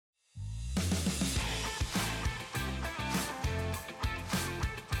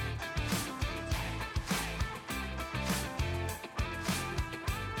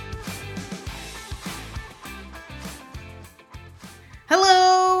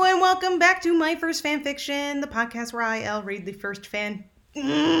welcome back to My First Fan Fiction, the podcast where I'll read the first fan.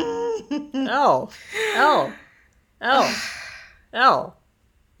 L.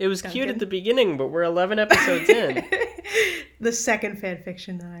 It was Duncan. cute at the beginning, but we're 11 episodes in. The second fan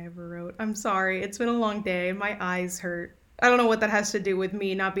fiction that I ever wrote. I'm sorry, it's been a long day. My eyes hurt. I don't know what that has to do with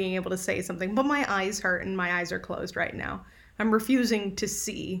me not being able to say something, but my eyes hurt and my eyes are closed right now. I'm refusing to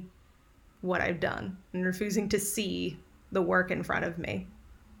see what I've done and refusing to see the work in front of me.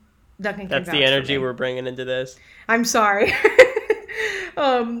 Duncan, that's the energy we're bringing into this. I'm sorry.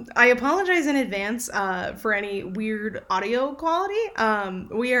 I apologize in advance for any weird audio quality.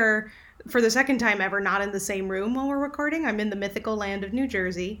 We are, for the second time ever, not in the same room while we're recording. I'm in the mythical land of New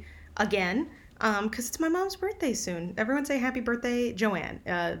Jersey again, because it's my mom's birthday soon. Everyone say happy birthday, Joanne.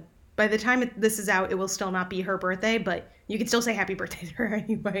 By the time this is out, it will still not be her birthday, but you can still say happy birthday to her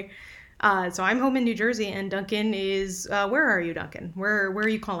anyway. So I'm home in New Jersey, and Duncan is... where are you, Duncan? Where are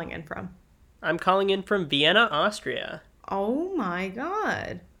you calling in from? I'm calling in from Vienna, Austria. Oh my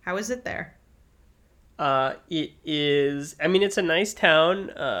god. How is it there? It is... I mean, it's a nice town.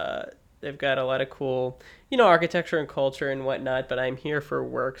 They've got a lot of cool, architecture and culture and whatnot, but I'm here for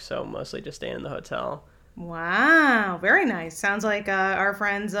work, so mostly just staying in the hotel. Wow. Very nice. Sounds like our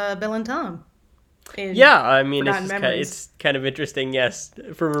friends Bill and Tom. Yeah, I mean, it's kind of interesting, yes,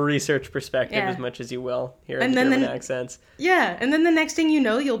 from a research perspective, as much as you will, hearing the German accents. Yeah, and then the next thing you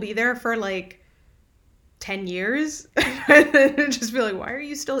know, you'll be there for, 10 years. Just be like, why are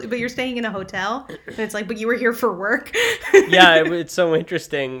you still... But you're staying in a hotel? And it's like, but you were here for work? Yeah, it's so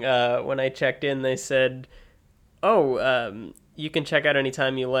interesting. When I checked in, they said, you can check out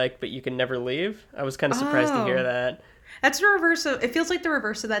anytime you like, but you can never leave. I was kind of surprised to hear that. That's the reverse of... It feels like the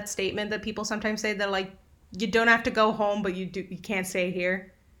reverse of that statement that people sometimes say that, you don't have to go home, but you can't stay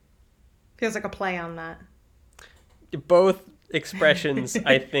here. Feels like a play on that. Both expressions,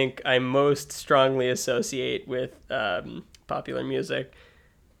 I think, I most strongly associate with popular music.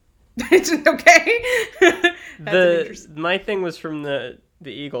 It's okay. My thing was from the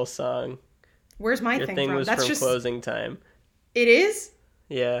Eagles song. Where's my Your thing from? from? Was That's from just... Closing Time. It is?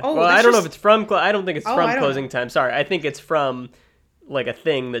 Yeah. Oh, well, I don't know if it's from... I don't think it's from Closing know. Time. Sorry, I think it's from, a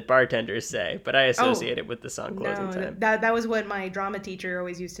thing that bartenders say, but I associate it with the song Closing Time. That was what my drama teacher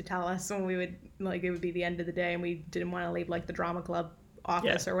always used to tell us when we would, it would be the end of the day and we didn't want to leave, the drama club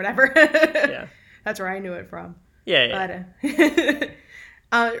office or whatever. Yeah. That's where I knew it from. Yeah. But,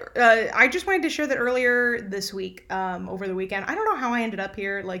 I just wanted to share that earlier this week, over the weekend. I don't know how I ended up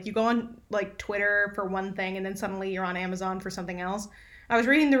here. You go on, Twitter for one thing and then suddenly you're on Amazon for something else. I was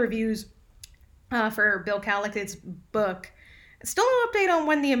reading the reviews for Bill Kalikit's book. Still no update on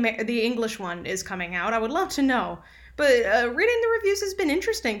when the English one is coming out. I would love to know. But reading the reviews has been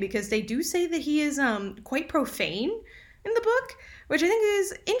interesting because they do say that he is quite profane in the book, which I think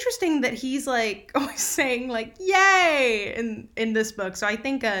is interesting that he's always saying yay in this book. So I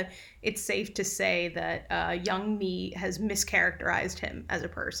think it's safe to say that young me has mischaracterized him as a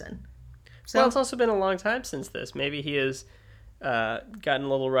person. So, well, it's also been a long time since this. Maybe he has gotten a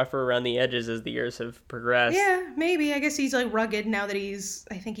little rougher around the edges as the years have progressed. Yeah, maybe. I guess he's rugged now that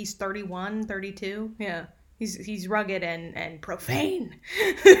I think he's 31, 32. Yeah. He's rugged and profane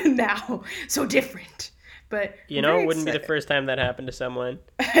now. So different. But it wouldn't be the first time that happened to someone.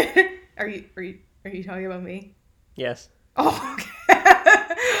 Are you talking about me? Yes. Oh, okay.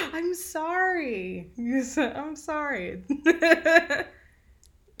 I'm sorry. I'm sorry.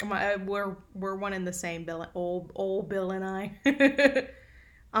 We're one and the same, Bill. Old Bill and I.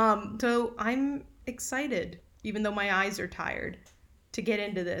 So I'm excited, even though my eyes are tired, to get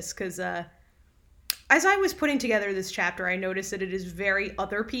into this because as I was putting together this chapter, I noticed that it is very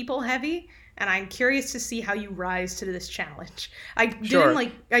other people heavy, and I'm curious to see how you rise to this challenge. I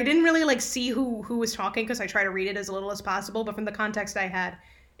didn't really see who was talking because I try to read it as little as possible, but from the context I had,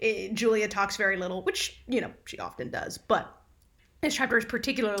 Julia talks very little, which she often does, but this chapter is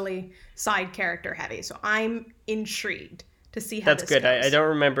particularly side character heavy, so I'm intrigued to see how That's this good. goes. I don't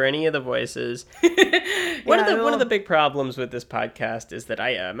remember any of the voices. One of the big problems with this podcast is that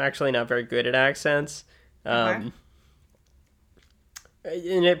I am actually not very good at accents. Okay.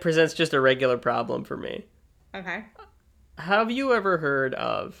 And it presents just a regular problem for me. Okay. Have you ever heard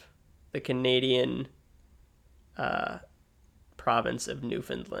of the Canadian province of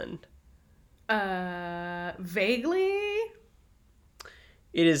Newfoundland? Vaguely?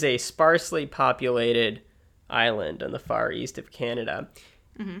 It is a sparsely populated island on the far east of Canada.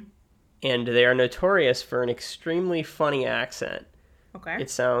 Mm-hmm. And they are notorious for an extremely funny accent. Okay. It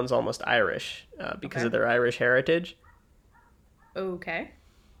sounds almost Irish because of their Irish heritage. Okay.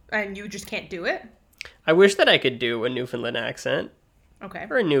 And you just can't do it? I wish that I could do a Newfoundland accent. Okay.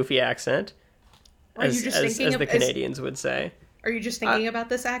 or a Newfie accent, Are you just thinking as of the Canadians would say. Are you just thinking about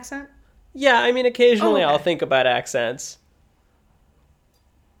this accent? Yeah, I mean, Oh, occasionally I'll okay. think about accents,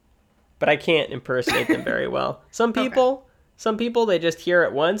 but I can't impersonate them very well. Okay. Some people, they just hear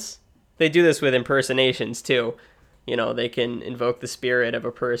it once. They do this with impersonations too. They can invoke the spirit of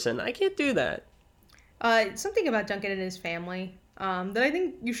a person. I can't do that. Something about Duncan and his family that I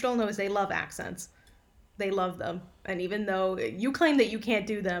think you should all know is they love accents. They love them, and even though you claim that you can't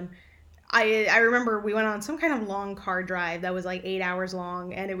do them, I remember we went on some kind of long car drive that was like 8 hours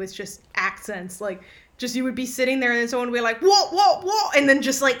long, and it was just accents. Like, just you would be sitting there, and then someone would be like, "Whoa, whoa, whoa," and then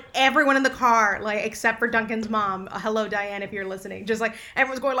just like everyone in the car, like except for Duncan's mom, hello Diane, if you're listening, just like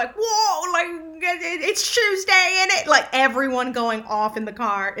everyone's going like, "Whoa!" Like it's Tuesday, and it like everyone going off in the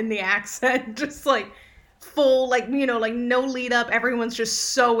car in the accent, just like full like like no lead up. Everyone's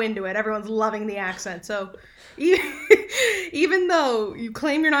just so into it. Everyone's loving the accent. So even though you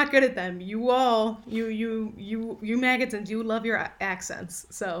claim you're not good at them, you maggots do love your accents.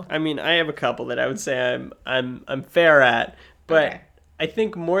 So I mean, I have a couple that I would say I'm fair at, but okay. I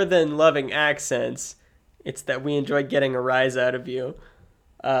think more than loving accents, it's that we enjoy getting a rise out of you.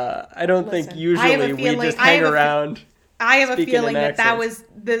 I don't think Listen, usually we just hang around. I have a speaking in feeling that accents. was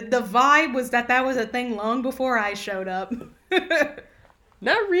the vibe was that was a thing long before I showed up.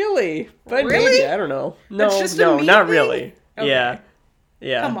 Not really, but Really? maybe, I don't know. That's No, just a no, me not thing? really. Okay. Yeah,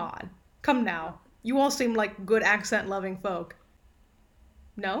 yeah. Come on. Come now. You all seem like good accent loving folk.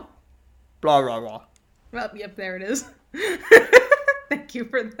 No? Blah blah blah. Oh, yep, there it is. Thank you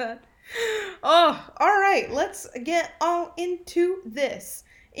for that. Oh, all right. Let's get all into this.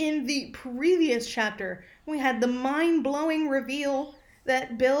 In the previous chapter, we had the mind-blowing reveal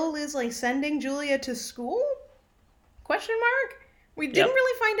that Bill is like sending Julia to school? Question mark? We didn't Yep.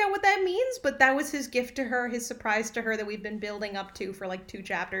 really find out what that means, but that was his gift to her, his surprise to her that we've been building up to for like 2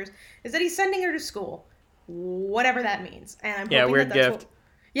 chapters, is that he's sending her to school. Whatever that means. And I'm Yeah, hoping weird that that's gift. what.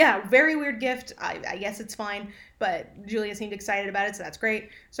 Yeah, very weird gift. I guess it's fine, but Julia seemed excited about it, so that's great.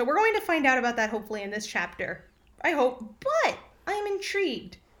 So we're going to find out about that hopefully in this chapter. I hope. But I am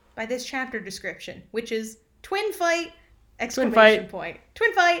intrigued by this chapter description, which is twin fight! Twin Exclamation fight. point.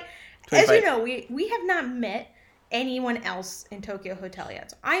 Twin fight! Twin As you fight. know, we have not met anyone else in Tokyo Hotel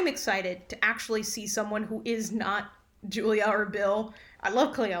yet. So I'm excited to actually see someone who is not Julia or Bill. I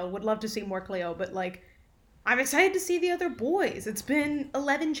love Cleo, would love to see more Cleo, but like I'm excited to see the other boys. It's been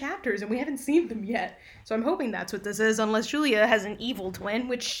 11 chapters and we haven't seen them yet. So I'm hoping that's what this is, unless Julia has an evil twin,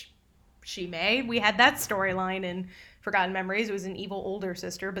 which she may. We had that storyline in Forgotten Memories. It was an evil older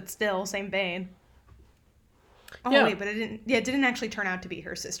sister, but still, same vein. Oh, Yeah. wait, but it didn't. Yeah, it didn't actually turn out to be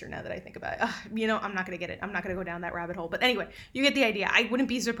her sister. Now that I think about it, I'm not gonna get it. I'm not gonna go down that rabbit hole. But anyway, you get the idea. I wouldn't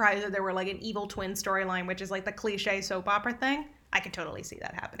be surprised if there were like an evil twin storyline, which is like the cliche soap opera thing. I could totally see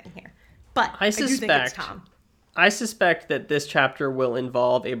that happening here. But I do think it's Tom. I suspect that this chapter will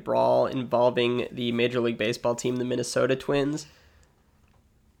involve a brawl involving the Major League Baseball team, the Minnesota Twins.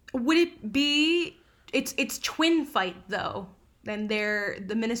 Would it be? It's twin fight though. Then they're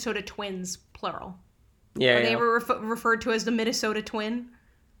the Minnesota Twins plural. Yeah, Are they yeah. ever referred to as the Minnesota Twin?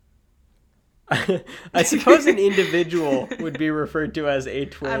 I suppose an individual would be referred to as a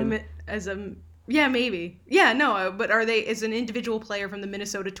twin. Yeah, maybe. Yeah, no, but is an individual player from the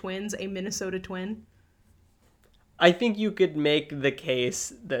Minnesota Twins a Minnesota Twin? I think you could make the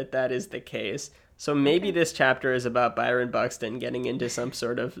case that that is the case. So maybe this chapter is about Byron Buxton getting into some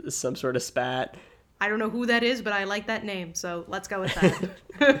sort of spat. I don't know who that is, but I like that name, so let's go with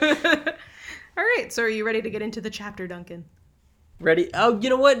that. All right, so are you ready to get into the chapter, Duncan? Ready? Oh, you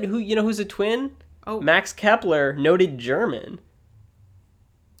know what? Who's a twin? Oh. Max Kepler, noted German.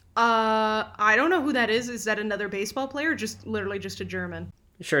 I don't know who that is. Is that another baseball player or literally just a German?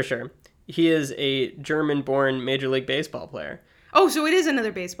 Sure. He is a German-born Major League Baseball player. Oh, so it is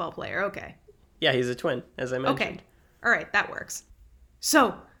another baseball player. Okay. Yeah, he's a twin, as I mentioned. Okay. All right, that works.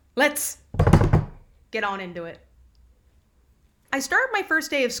 So, let's get on into it. I start my first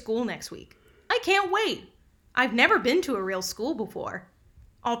day of school next week. I can't wait. I've never been to a real school before.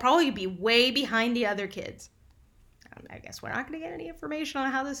 I'll probably be way behind the other kids. I guess we're not going to get any information on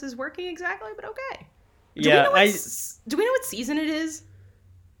how this is working exactly, but okay. Do we know what season it is?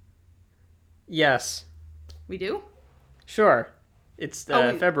 Yes. We do? Sure. It's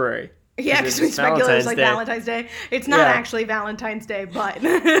February. Yeah, because we speculate it's like Valentine's Day. It's not actually Valentine's Day, but...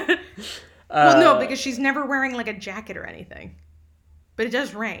 Well, no, because she's never wearing like a jacket or anything. But it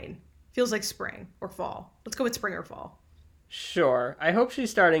does rain. Feels like spring or fall. Let's go with spring or fall. Sure. I hope she's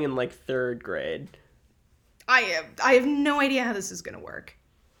starting in like 3rd grade. I have no idea how this is going to work.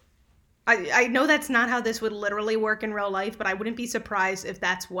 I know that's not how this would literally work in real life, but I wouldn't be surprised if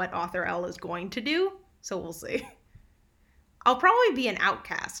that's what Author L is going to do. So we'll see. I'll probably be an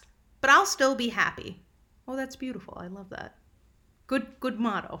outcast, but I'll still be happy. Oh, that's beautiful. I love that. Good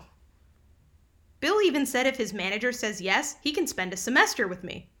motto. Bill even said if his manager says yes, he can spend a semester with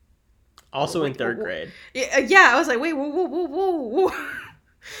me. Also in third grade. Yeah, I was like, wait, whoa.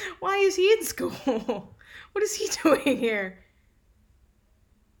 Why is he in school? What is he doing here?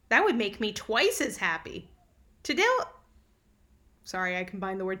 That would make me twice as happy. Today... Sorry, I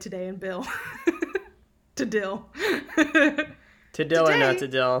combined the word today and Bill. Tadill. Tadill or not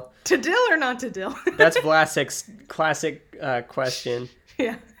Tadill? Tadill or not Tadill? That's Vlasic's classic question.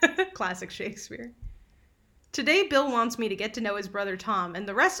 Yeah, classic Shakespeare. Today, Bill wants me to get to know his brother Tom and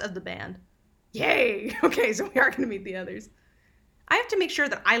the rest of the band. Yay! Okay, so we are going to meet the others. I have to make sure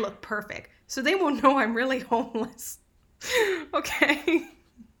that I look perfect, so they won't know I'm really homeless. Okay.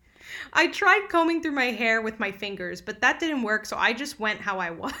 I tried combing through my hair with my fingers, but that didn't work, so I just went how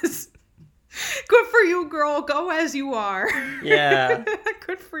I was. Good for you, girl. Go as you are. Yeah.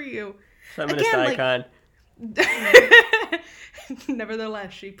 Good for you. Feminist icon.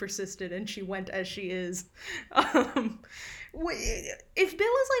 Nevertheless, she persisted and she went as she is. If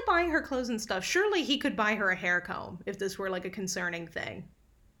Bill is like buying her clothes and stuff, surely he could buy her a hair comb if this were like a concerning thing.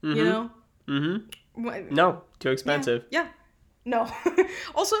 Mm-hmm. You know? Mm-hmm. No, too expensive. Yeah. No.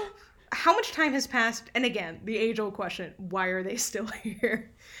 Also, how much time has passed? And again, the age-old question, why are they still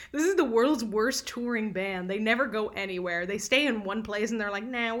here? This is the world's worst touring band. They never go anywhere. They stay in one place and they're like,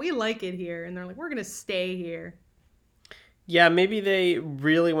 nah, we like it here. And they're like, we're going to stay here. Yeah, maybe they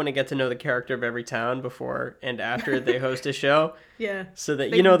really want to get to know the character of every town before and after they host a show. Yeah. So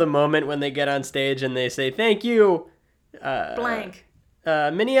that, you know, the moment when they get on stage and they say, thank you, blank.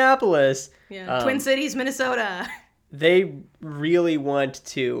 Minneapolis. Yeah. Twin Cities, Minnesota. They really want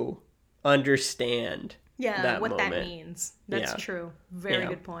to understand what moment. that means. That's true. Very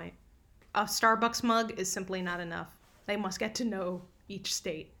good point. A Starbucks mug is simply not enough. They must get to know each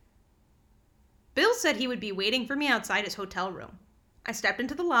state. Bill said he would be waiting for me outside his hotel room. I stepped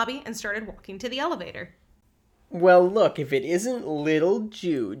into the lobby and started walking to the elevator. Well, look, if it isn't little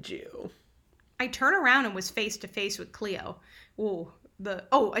Juju. I turned around and was face to face with Cleo.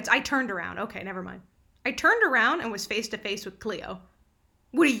 I turned around. Okay, never mind. I turned around and was face to face with Cleo.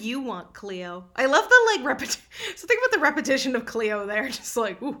 What do you want, Cleo? I love the, something about the repetition of Cleo there. Just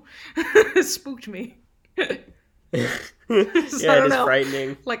like, ooh, spooked me. It is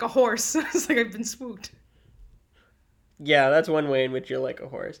frightening. Like a horse. It's like I've been spooked. Yeah, that's one way in which you're like a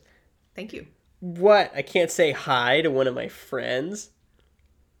horse. Thank you. What? I can't say hi to one of my friends?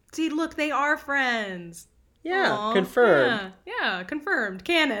 See, look, they are friends. Yeah, aww, confirmed. Yeah, confirmed.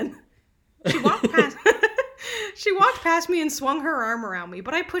 Canon. She walked past me and swung her arm around me,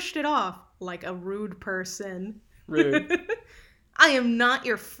 but I pushed it off like a rude person. Rude. I am not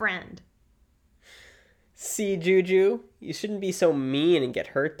your friend. See, Juju, you shouldn't be so mean and get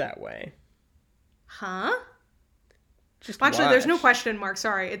hurt that way. Huh? Actually, there's no question mark.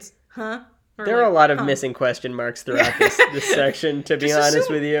 Sorry, it's huh? Or there are a lot of missing question marks throughout this section, to be honest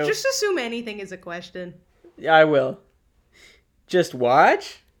with you. Just assume anything is a question. Yeah, I will. Just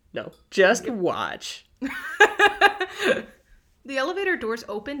watch? No, just watch. The elevator doors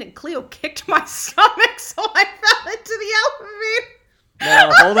opened and Cleo kicked my stomach, so I fell into the elevator.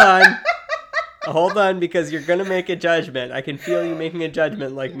 Now, hold on. Hold on, because you're going to make a judgment. I can feel you making a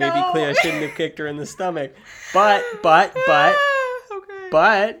judgment, like maybe Cleo shouldn't have kicked her in the stomach. But,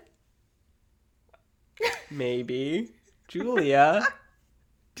 maybe Julia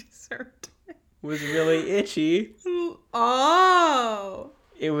was really itchy. Oh.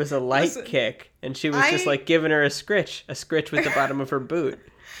 It was a light kick, and she was just like giving her a scritch with the bottom of her boot.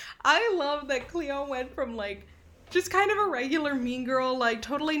 I love that Cleo went from like just kind of a regular mean girl, like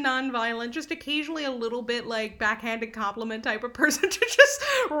totally non-violent, just occasionally a little bit like backhanded compliment type of person to just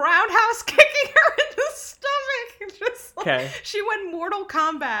roundhouse kicking her in the stomach. Just like, she went Mortal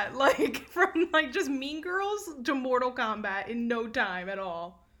Kombat, like from like just Mean Girls to Mortal Kombat in no time at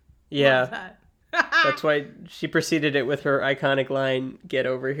all. Yeah. Love that. That's why she preceded it with her iconic line, "Get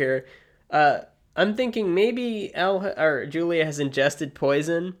over here." I'm thinking maybe Julia has ingested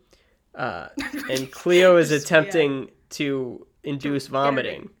poison, and Cleo is attempting to induce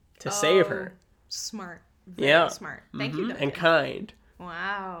vomiting to save her. Smart. Very smart. Thank you, Duncan. And kind.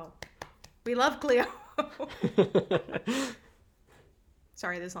 Wow. We love Cleo.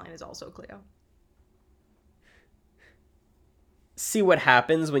 Sorry, this line is also Cleo. See what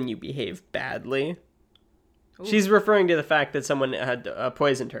happens when you behave badly. Ooh. She's referring to the fact that someone had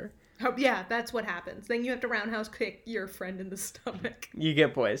poisoned her. Oh, yeah, that's what happens. Then you have to roundhouse kick your friend in the stomach. You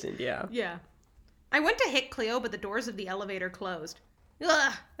get poisoned, yeah. Yeah. I went to hit Cleo, but the doors of the elevator closed.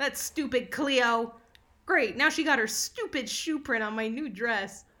 Ugh, that stupid Cleo. Great, now she got her stupid shoe print on my new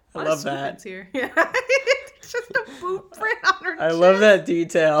dress. I love that. Here. Yeah. It's just a boot print on her I chest. love that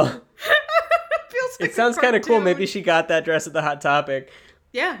detail. Feels like It sounds kind of cool. Maybe she got that dress at the Hot Topic.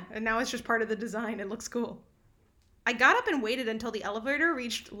 Yeah, and now it's just part of the design. It looks cool. I got up and waited until the elevator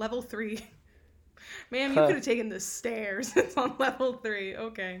reached level 3. Man, you could have taken the stairs. It's on level 3.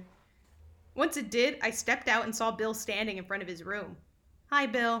 Okay. Once it did, I stepped out and saw Bill standing in front of his room. Hi,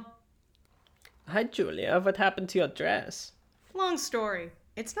 Bill. Hi, Julia. What happened to your dress? Long story.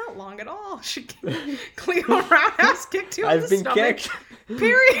 It's not long at all. She Cleo roundhouse kicked you in the stomach. I've been kicked.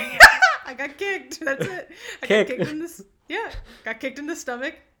 Period. I got kicked. That's it. I got kicked in the got kicked in the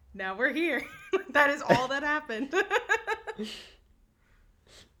stomach. Now we're here. That is all that happened.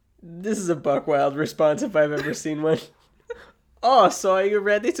 This is a buck wild response if I've ever seen one. Oh, so are you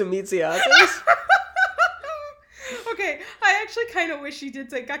ready to meet the others? Okay, I actually kind of wish he did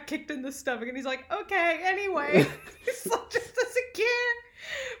say got kicked in the stomach, and he's like, okay, anyway. He's like, just doesn't care.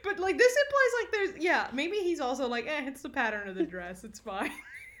 But like this implies like there's maybe he's also like, it's the pattern of the dress, it's fine.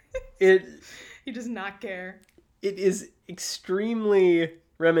 He does not care. It is extremely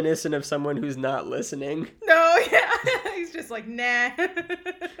reminiscent of someone who's not listening. No, yeah. He's just like, nah.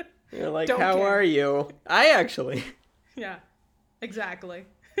 You're like, how are you? Yeah, exactly.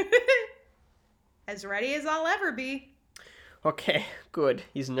 As ready as I'll ever be. Okay, good.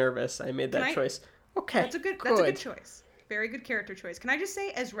 He's nervous. I made that choice. Okay, that's a good choice. Very good character choice. Can I just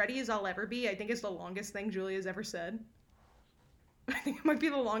say, as ready as I'll ever be, I think is the longest thing Julia's ever said. I think it might be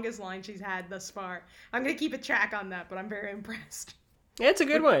the longest line she's had thus far. I'm going to keep a track on that, but I'm very impressed. Yeah, it's a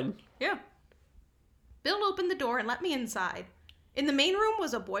good one. Yeah. Bill opened the door and let me inside. In the main room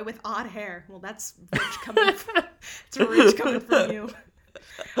was a boy with odd hair. Well, that's rich coming from, it's rich coming from you.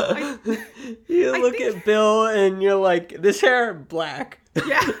 You look at Bill and you're like, this hair, black.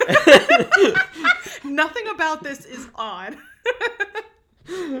 Yeah. Nothing about this is odd.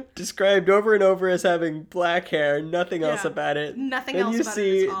 Described over and over as having black hair, nothing else about it. Nothing then else about it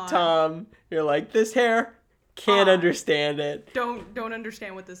you is see odd. Tom, you're like, this hair, can't understand it. Don't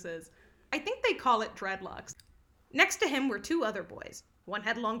understand what this is. I think they call it dreadlocks. Next to him were 2 other boys. One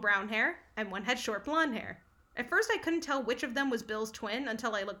had long brown hair, and one had short blonde hair. At first I couldn't tell which of them was Bill's twin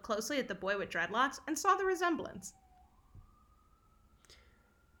until I looked closely at the boy with dreadlocks and saw the resemblance.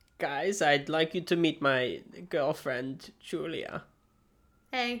 Guys, I'd like you to meet my girlfriend, Julia.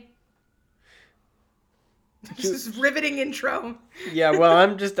 Hey. This is riveting intro. Yeah, well,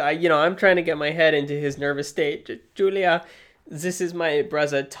 I'm trying to get my head into his nervous state. Julia, this is my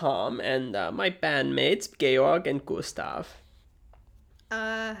brother Tom and my bandmates, Georg and Gustav.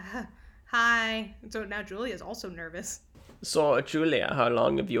 Hi. So now Julia's also nervous. So, Julia, how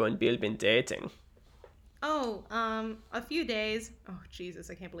long have you and Bill been dating? Oh, a few days. Oh, Jesus,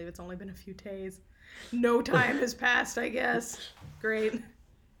 I can't believe it's only been a few days. No time has passed, I guess. Great.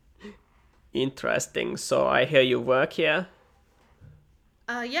 Interesting. So, I hear you work here?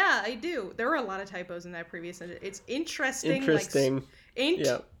 Yeah, I do. There were a lot of typos in that previous sentence. It's interesting. Interesting. Like,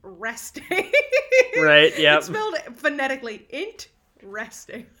 interesting. Right, yep. It's spelled phonetically.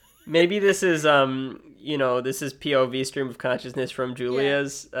 Interesting. Maybe this is, this is POV, stream of consciousness from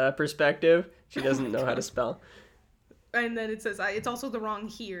Julia's perspective. She doesn't know how to spell. And then it says, it's also the wrong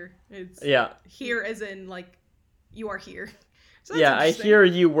here. It's here as in, like, you are here. So I hear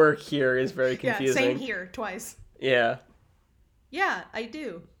you work here is very confusing. Yeah, same here, twice. Yeah. Yeah, I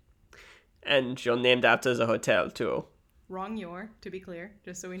do. And you're named after the hotel, too. Wrong your, to be clear,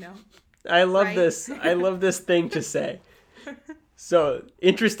 just so we know. I love this. I love this thing to say. So,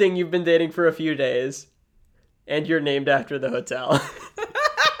 interesting, you've been dating for a few days, and you're named after the hotel.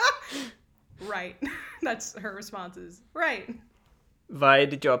 Right. That's her responses. Right. Why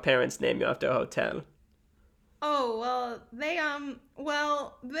did your parents name you after a hotel? Oh,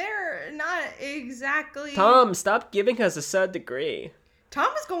 well, they're not exactly... Tom, stop giving us a third degree.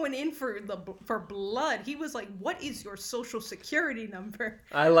 Tom is going in for blood. He was like, what is your social security number?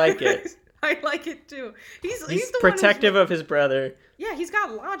 I like it. I like it too. He's the protective one of his brother. Yeah, he's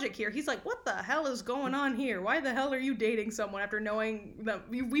got logic here. He's like, what the hell is going on here? Why the hell are you dating someone after knowing that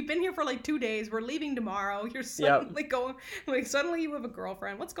we've been here for like 2 days? We're leaving tomorrow. You're suddenly going, like, suddenly you have a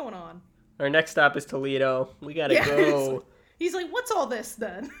girlfriend. What's going on? Our next stop is Toledo. We gotta go. He's like, what's all this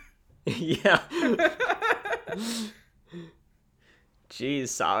then? Yeah.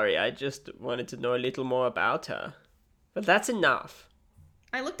 Geez, sorry. I just wanted to know a little more about her. But that's enough.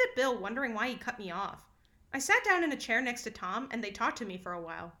 I looked at Bill, wondering why he cut me off. I sat down in a chair next to Tom, and they talked to me for a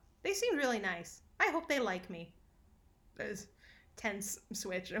while. They seemed really nice. I hope they like me. There's tense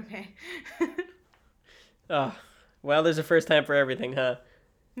switch, okay. Oh, well, there's a first time for everything, huh?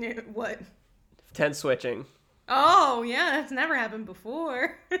 What? Tense switching. Oh, yeah, that's never happened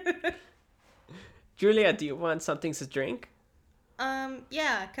before. Julia, do you want something to drink?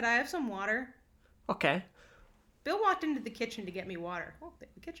 Yeah, could I have some water? Okay. Bill walked into the kitchen to get me water. Oh, the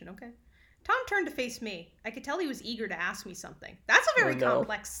kitchen, okay. Tom turned to face me. I could tell he was eager to ask me something. That's a very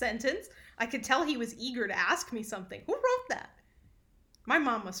complex sentence. I could tell he was eager to ask me something. Who wrote that? My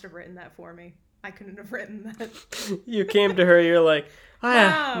mom must have written that for me. I couldn't have written that. You came to her, you're like,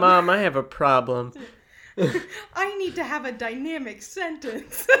 Mom, I have a problem. I need to have a dynamic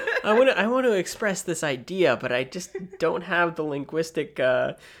sentence. I want to express this idea, but I just don't have the linguistic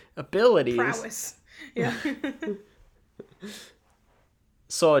abilities. Prowess. Yeah.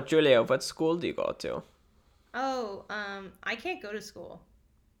 So, Julia, what school do you go to? Oh, I can't go to school.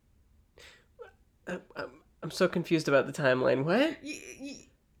 I'm so confused about the timeline. What?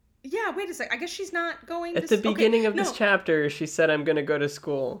 Yeah, wait a sec. I guess she's not going At the beginning of this chapter, she said, I'm going to go to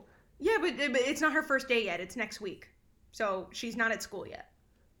school. Yeah, but it's not her first day yet. It's next week. So she's not at school yet.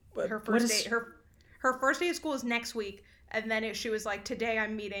 But her first day her first day of school is next week, and then she was like, today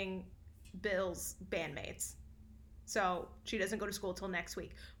I'm meeting Bill's bandmates. So she doesn't go to school till next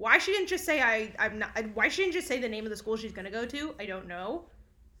week. Why she didn't just say why she didn't just say the name of the school she's going to go to, I don't know.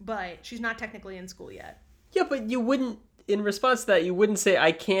 But she's not technically in school yet. Yeah, but you wouldn't, in response to that, you wouldn't say,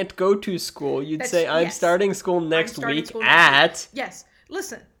 I can't go to school. You'd say, I'm starting school next week at... Yes.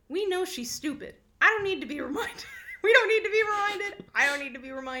 Listen, we know she's stupid. I don't need to be reminded. We don't need to be reminded. I don't need to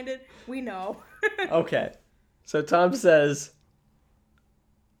be reminded. We know. Okay. So Tom says...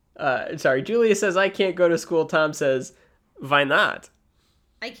 Julia says, I can't go to school. Tom says, why not?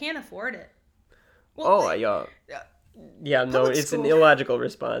 I can't afford it. Well, yeah, no, it's school. An illogical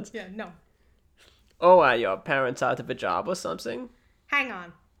response. Yeah, no. Oh, are your parents out of a job or something? Hang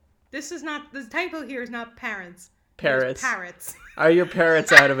on. The typo here is not parents. Parrots. Parrots. Are your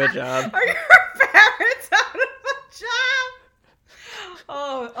parents out of a job? Are your parents out of a job?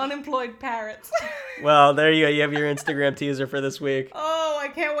 Oh, unemployed parrots. Well, there you go. You have your Instagram teaser for this week. Oh, I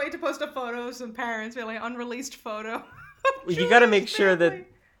can't wait to post a photo of some parents, really unreleased photo. You got to make sure that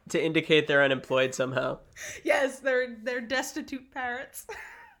to indicate they're unemployed somehow. Yes, they're destitute parrots.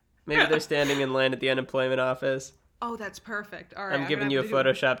 Maybe they're standing in line at the unemployment office. Oh, that's perfect. All right. I'm giving you a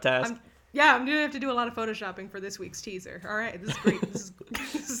Photoshop task. I'm going to have to do a lot of Photoshopping for this week's teaser. All right. This is great.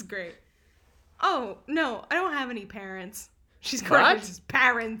 This is great. Oh, no. I don't have any parents. She's correct. What?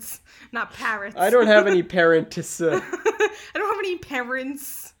 Parents, not parrots. I don't have any parents. I don't have any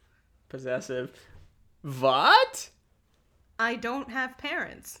parents. Possessive. What? I don't have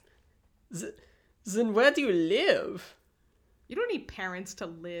parents. Then where do you live? You don't need parents to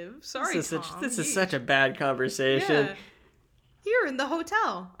live. Sorry, Tom. This is such a bad conversation. Yeah. Here in the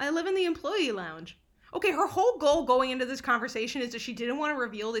hotel. I live in the employee lounge. Okay, her whole goal going into this conversation is that she didn't want to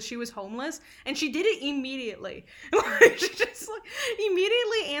reveal that she was homeless, and she did it immediately. She just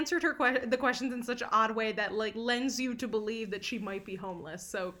immediately answered the questions in such an odd way that lends you to believe that she might be homeless.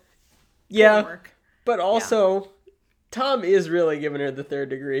 So yeah, but also Tom is really giving her the third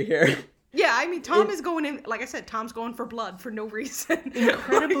degree here. Yeah, I mean, Tom is going in, like I said, Tom's going for blood for no reason.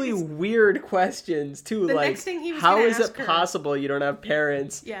 Incredibly weird questions, too. The next thing he was how is it possible you don't have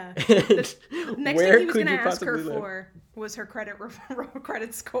parents? Yeah. The next thing he was going to ask her for was her credit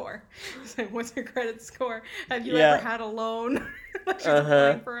score. What's her credit score? Have you ever had a loan? She's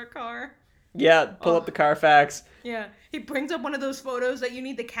applying for a car. Yeah, pull up the Carfax. Yeah, he brings up one of those photos that you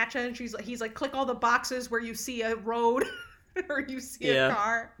need to catch and he's like, click all the boxes where you see a road. Or you see a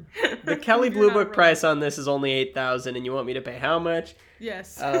car. The Kelley Blue Book price on this is only $8,000, and you want me to pay how much?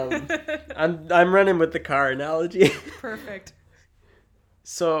 Yes. I'm running with the car analogy. Perfect.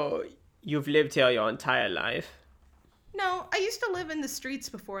 So you've lived here your entire life? No, I used to live in the streets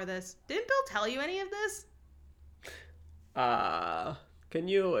before this. Didn't Bill tell you any of this? Can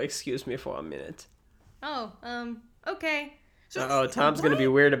you excuse me for a minute? Oh, okay. So Tom's gonna be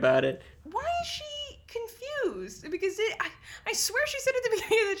weird about it. Why is she confused? Because I swear she said at the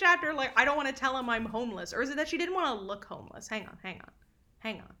beginning of the chapter, I don't want to tell him I'm homeless. Or is it that she didn't want to look homeless? Hang on.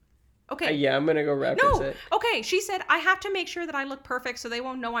 Okay. Yeah, I'm gonna go reference it. Okay, she said, I have to make sure that I look perfect so they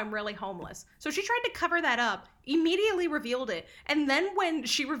won't know I'm really homeless. So she tried to cover that up, immediately revealed it. And then when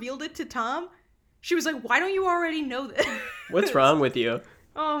she revealed it to Tom, she was like, why don't you already know this? What's wrong with you?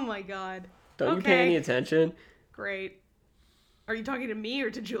 Oh my God. Don't you pay any attention? Great. Are you talking to me or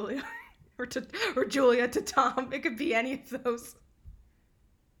to Julia? or Julia to Tom? It could be any of those.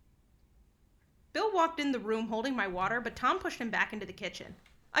 Bill walked in the room holding my water, but Tom pushed him back into the kitchen.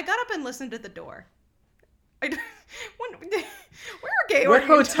 I got up and listened at the door. Where are Georgi What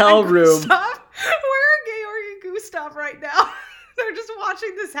hotel room? Where are Georgi and Gustav right now? They're just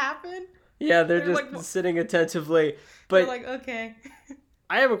watching this happen. Yeah, they're just like, sitting attentively. But they're like, okay.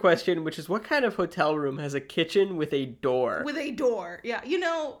 I have a question, which is, what kind of hotel room has a kitchen with a door? With a door, yeah. You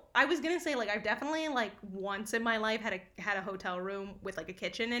know, I was gonna say, like, I've definitely, like, once in my life had a hotel room with, like, a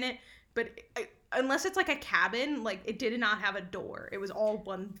kitchen in it, but unless it's, like, a cabin, like, it did not have a door. It was all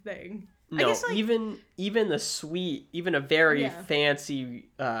one thing. No, I guess, like, even the suite, even a very fancy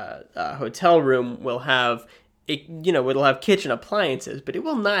hotel room will have, it'll have kitchen appliances, but it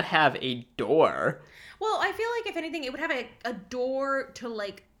will not have a door. Well, I feel like if anything, it would have a door to,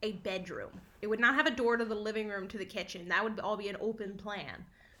 like, a bedroom. It would not have a door to the living room to the kitchen. That would all be an open plan.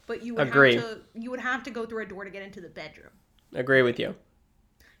 But you would have to go through a door to get into the bedroom. Agree with you.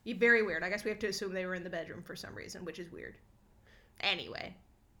 Very weird. I guess we have to assume they were in the bedroom for some reason, which is weird. Anyway.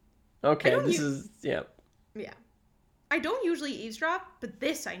 Okay, yeah. Yeah. I don't usually eavesdrop, but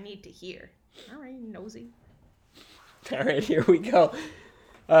this I need to hear. All right, nosy. All right, here we go.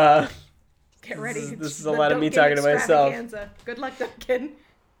 Get ready. This is a lot of me talking to myself. Good luck, Duncan.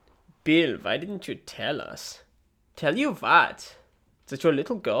 Bill, why didn't you tell us? Tell you what? That your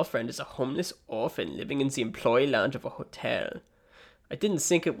little girlfriend is a homeless orphan living in the employee lounge of a hotel. I didn't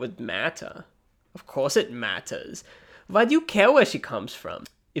think it would matter. Of course it matters. Why do you care where she comes from?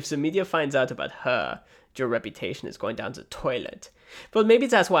 If the media finds out about her, your reputation is going down the toilet. Well, maybe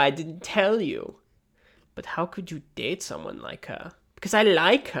that's why I didn't tell you. But how could you date someone like her? Because I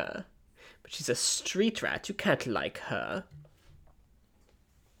like her. But she's a street rat. You can't like her.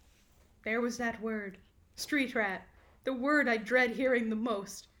 There was that word. Street rat. The word I dread hearing the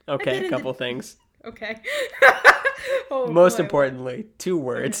most. Okay, a couple things. Okay. Most importantly, 2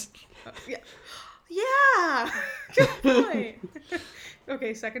 words. Yeah. Good point.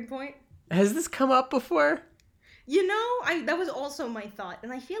 Okay, second point. Has this come up before? You know, that was also my thought.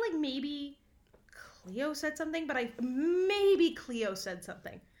 And I feel like maybe Cleo said something, but maybe Cleo said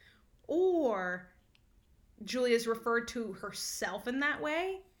something. Or Julia's referred to herself in that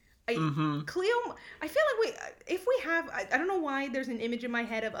way. Cleo, I feel like if we have, I don't know why there's an image in my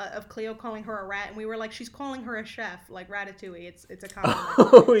head of Cleo calling her a rat, and we were like, she's calling her a chef, like Ratatouille. It's a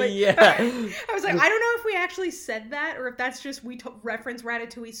compliment. Oh, yeah. I was like, I don't know if we actually said that, or if that's just we reference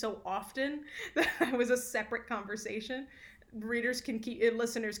Ratatouille so often that it was a separate conversation. Listeners can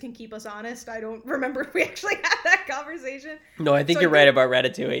keep us honest. I don't remember if we actually had that conversation. No, I think you're right about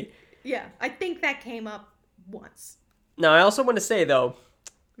Ratatouille. Yeah, I think that came up once. Now, I also want to say, though,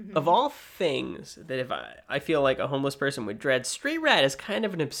 of all things that if I feel like a homeless person would dread, street rat is kind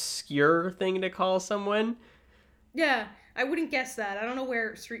of an obscure thing to call someone. Yeah, I wouldn't guess that. I don't know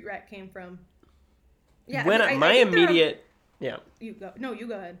where street rat came from. Yeah, You go. No, you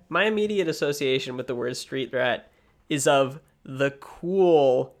go ahead. My immediate association with the word street rat is of the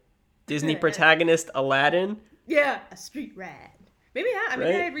cool Disney protagonist Aladdin. Yeah, a street rat. Maybe I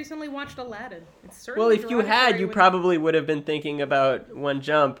had recently watched Aladdin. It's certainly well, if you had, you probably would have been thinking about One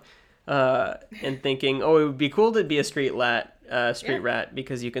Jump and thinking, oh, it would be cool to be a street rat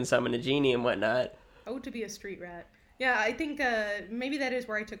because you can summon a genie and whatnot. Oh, to be a street rat. Yeah, I think maybe that is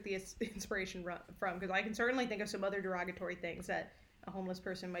where I took the inspiration from, because I can certainly think of some other derogatory things that a homeless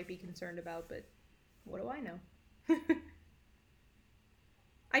person might be concerned about, but what do I know?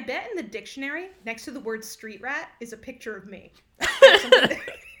 I bet in the dictionary, next to the word street rat, is a picture of me.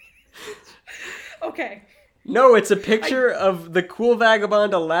 Okay. No, it's a picture of the cool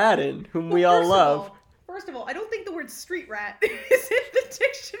vagabond Aladdin, whom we all love. First of all, I don't think the word street rat is in the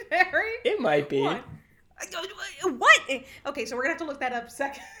dictionary. It might be. What? Okay, so we're going to have to look that up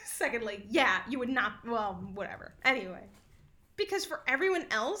secondly. Yeah, you would not... Well, whatever. Anyway. Because for everyone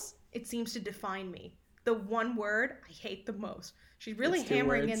else, it seems to define me. The one word I hate the most. She's really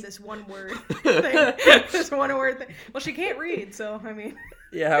hammering in this one word thing. This one word thing. Well, she can't read, so, I mean...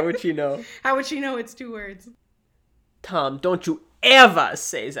 Yeah, how would she know? How would she know it's 2 words? Tom, don't you ever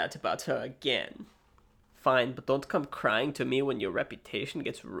say that about her again. Fine, but don't come crying to me when your reputation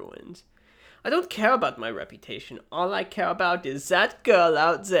gets ruined. I don't care about my reputation. All I care about is that girl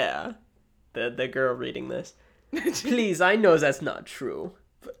out there. The girl reading this. Please, I know that's not true.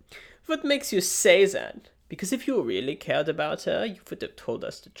 What makes you say that? Because if you really cared about her, you would have told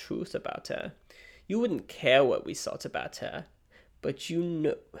us the truth about her. You wouldn't care what we thought about her. But you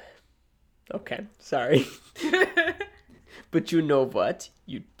know... Okay, sorry. But you know what?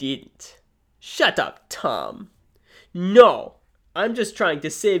 You didn't. Shut up, Tom. No, I'm just trying to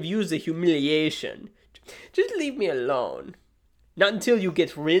save you the humiliation. Just leave me alone. Not until you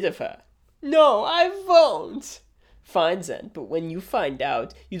get rid of her. No, I won't. Fine then, but when you find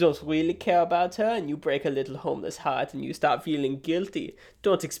out you don't really care about her and you break her little homeless heart and you start feeling guilty,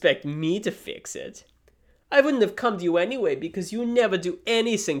 don't expect me to fix it. I wouldn't have come to you anyway because you never do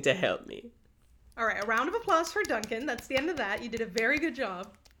anything to help me. All right, a round of applause for Duncan. That's the end of that. You did a very good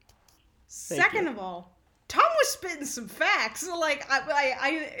job. Second of all, Tom was spitting some facts. Like,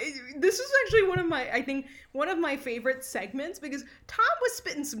 this is actually one of my favorite segments because Tom was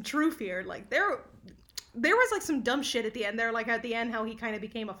spitting some truth here. Like, there was like some dumb shit at the end there, like at the end how he kind of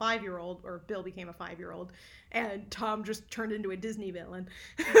became a 5-year-old, or Bill became a 5-year-old, and Tom just turned into a Disney villain.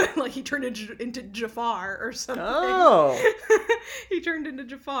 Like he turned into Jafar or something. Oh. He turned into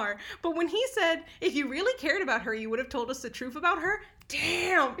Jafar. But when he said, if you really cared about her, you would have told us the truth about her,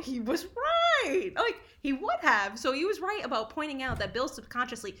 damn, he was right. Like, he would have. So he was right about pointing out that Bill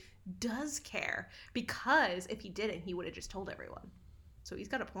subconsciously does care, because if he didn't, he would have just told everyone. So he's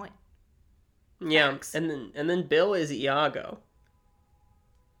got a point. Yeah, and then Bill is Iago.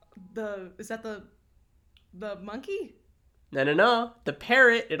 Is that the monkey? No. The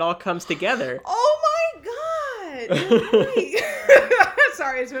parrot. It all comes together. Oh my god! You're right.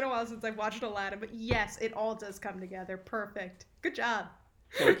 Sorry, it's been a while since I've watched Aladdin, but yes, it all does come together. Perfect. Good job.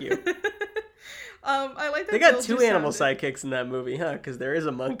 Thank you. I like that they got two animal sidekicks in that movie, huh? Because there is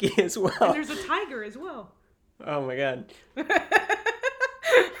a monkey as well. And there's a tiger as well. Oh my god.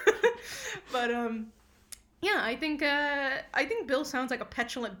 But yeah, I think Bill sounds like a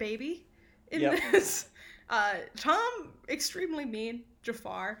petulant baby in this. Tom, extremely mean.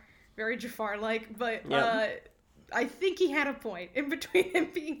 Jafar, very Jafar-like, but I think he had a point. In between him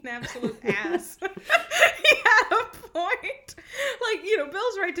being an absolute ass, he had a point. Like,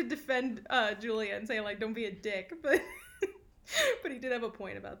 Bill's right to defend Julia and say, like, don't be a dick, but he did have a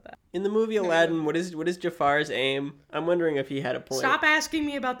point about that. In the movie Aladdin, what is Jafar's aim? I'm wondering if he had a point. Stop asking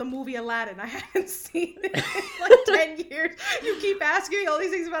me about the movie Aladdin. I haven't seen it in like 10 years. You keep asking me all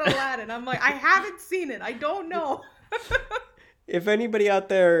these things about Aladdin. I'm like, I haven't seen it. I don't know. If anybody out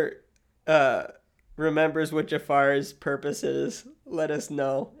there remembers what Jafar's purpose is, let us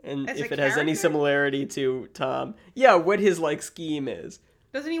know. And as if it character? has any similarity to Tom. Yeah, what his scheme is.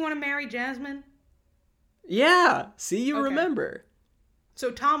 Doesn't he want to marry Jasmine? Yeah. See, you remember. So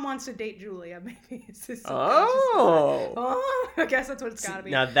Tom wants to date Julia, maybe. It's his I guess that's what it's got to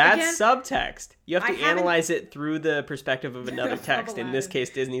be. Now that's subtext. You have to analyze it through the perspective of another text. In this case,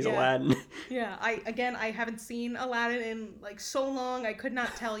 Disney's Aladdin. Yeah, I haven't seen Aladdin in like so long. I could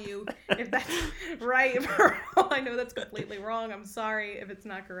not tell you if that's right or wrong. I know that's completely wrong. I'm sorry if it's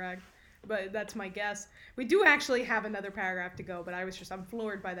not correct, but that's my guess. We do actually have another paragraph to go, but I'm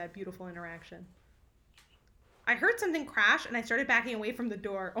floored by that beautiful interaction. I heard something crash and I started backing away from the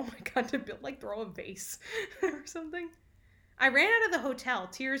door. Oh my god, did Bill throw a vase or something? I ran out of the hotel,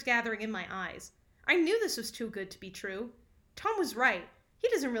 tears gathering in my eyes. I knew this was too good to be true. Tom was right. He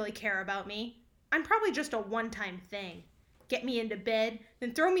doesn't really care about me. I'm probably just a one-time thing. Get me into bed,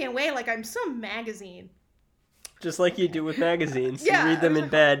 then throw me away like I'm some magazine. Just like you do with magazines. You read them in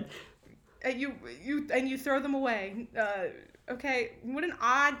bed. And you throw them away. Okay, what an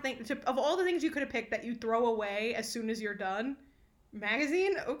odd thing. Of all the things you could have picked that you throw away as soon as you're done,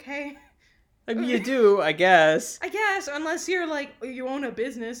 magazine? Okay. I mean, you do, I guess. I guess, unless you're you own a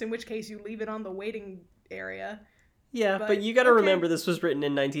business, in which case you leave it on the waiting area. Yeah, but you gotta remember this was written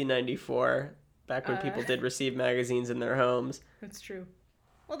in 1994, back when people did receive magazines in their homes. That's true.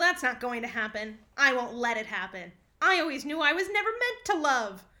 Well, that's not going to happen. I won't let it happen. I always knew I was never meant to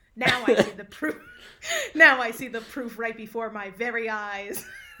love. Now I see the proof. Now I see the proof right before my very eyes.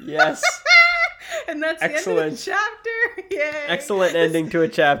 Yes. And that's the end of the chapter. Yay. Excellent ending to a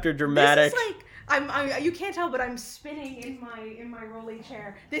chapter. Dramatic. This is you can't tell, but I'm spinning in my rolling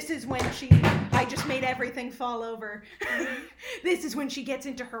chair. This is when I just made everything fall over. This is when she gets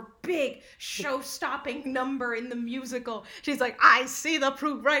into her big show-stopping number in the musical. She's like, I see the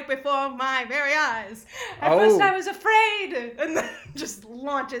proof right before my very eyes. At first I was afraid. And then just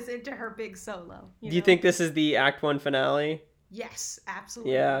launches into her big solo. Do you think this is the Act 1 finale? Yes,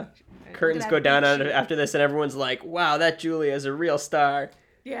 absolutely. Yeah. Curtains go down after this and everyone's like, wow, that Julia is a real star.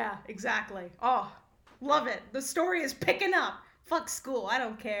 Yeah, exactly. Oh, love it. The story is picking up. Fuck school. I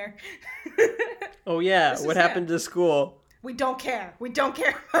don't care. Oh, yeah. What happened to school? We don't care. We don't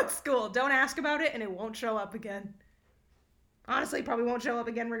care about school. Don't ask about it and it won't show up again. Honestly, probably won't show up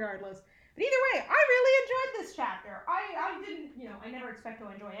again regardless. But either way, I really enjoyed this chapter. I didn't, I never expect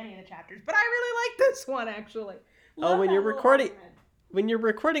to enjoy any of the chapters, but I really like this one, actually. When you're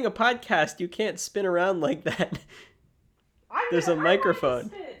recording a podcast, you can't spin around like that. There's a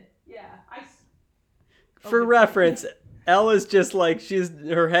microphone. Yeah. For reference, Ella's just like,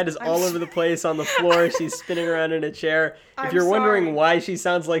 her head is all over the place on the floor. She's spinning around in a chair. If you're wondering why she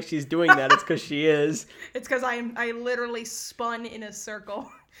sounds like she's doing that, it's because she is. It's because I literally spun in a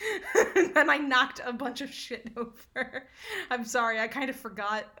circle. And I knocked a bunch of shit over. I'm sorry, I kind of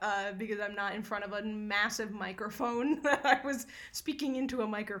forgot because I'm not in front of a massive microphone. I was speaking into a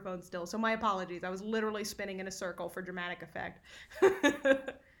microphone still, so my apologies. I was literally spinning in a circle for dramatic effect.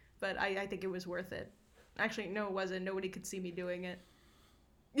 But I think it was worth it. Actually, no, it wasn't. Nobody could see me doing it.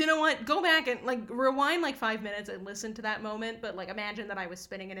 You know what? Go back and rewind 5 minutes and listen to that moment, but imagine that I was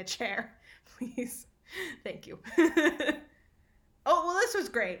spinning in a chair. Please. Thank you. Oh, well, this was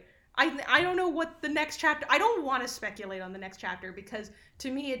great. I don't know what the next chapter... I don't want to speculate on the next chapter because, to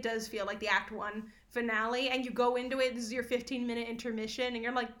me, it does feel like the Act 1 finale, and you go into it, this is your 15-minute intermission, and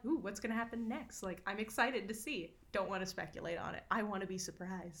you're like, ooh, what's going to happen next? I'm excited to see. Don't want to speculate on it. I want to be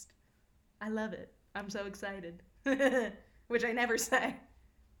surprised. I love it. I'm so excited. Which I never say.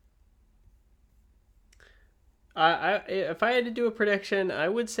 If I had to do a prediction, I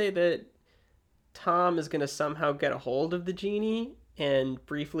would say that Tom is going to somehow get a hold of the genie and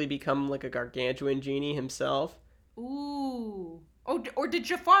briefly become a gargantuan genie himself. Ooh. Oh, or did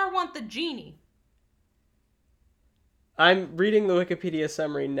Jafar want the genie? I'm reading the Wikipedia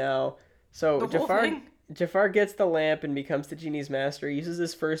summary now. So Jafar gets the lamp and becomes the genie's master. He uses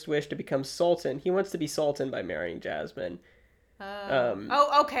his first wish to become Sultan. He wants to be Sultan by marrying Jasmine.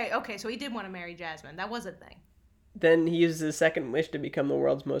 Okay. So he did want to marry Jasmine. That was a thing. Then he uses his second wish to become the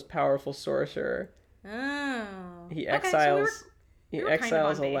world's most powerful sorcerer. Oh. He exiles kind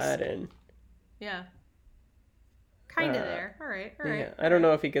of Aladdin. Yeah. Kind of there. All right. Yeah. I don't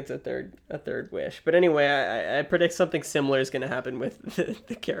know if he gets a third wish, but anyway, I predict something similar is going to happen with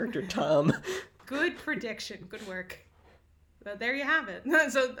the character Tom. Good prediction. Good work. There you have it.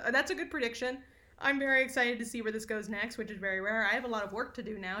 So that's a good prediction. I'm very excited to see where this goes next, which is very rare. I have a lot of work to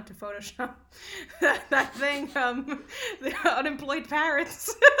do now to Photoshop that thing, the unemployed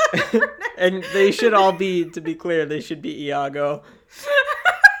parrots. And they should all be, to be clear, they should be Iago.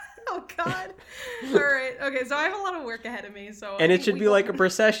 Oh, God. All right. Okay, so I have a lot of work ahead of me. And it should be a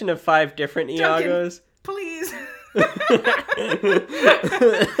procession of 5 different Iagos. Duncan, please.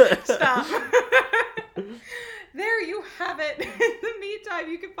 Stop. There you have it. In the meantime,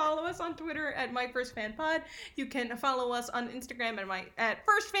 you can follow us on Twitter at MyFirstFanPod. You can follow us on Instagram at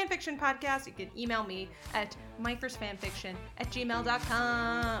FirstFanfictionPodcast. You can email me at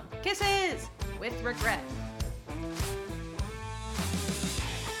myfirstfanfiction@gmail.com. Kisses with regret.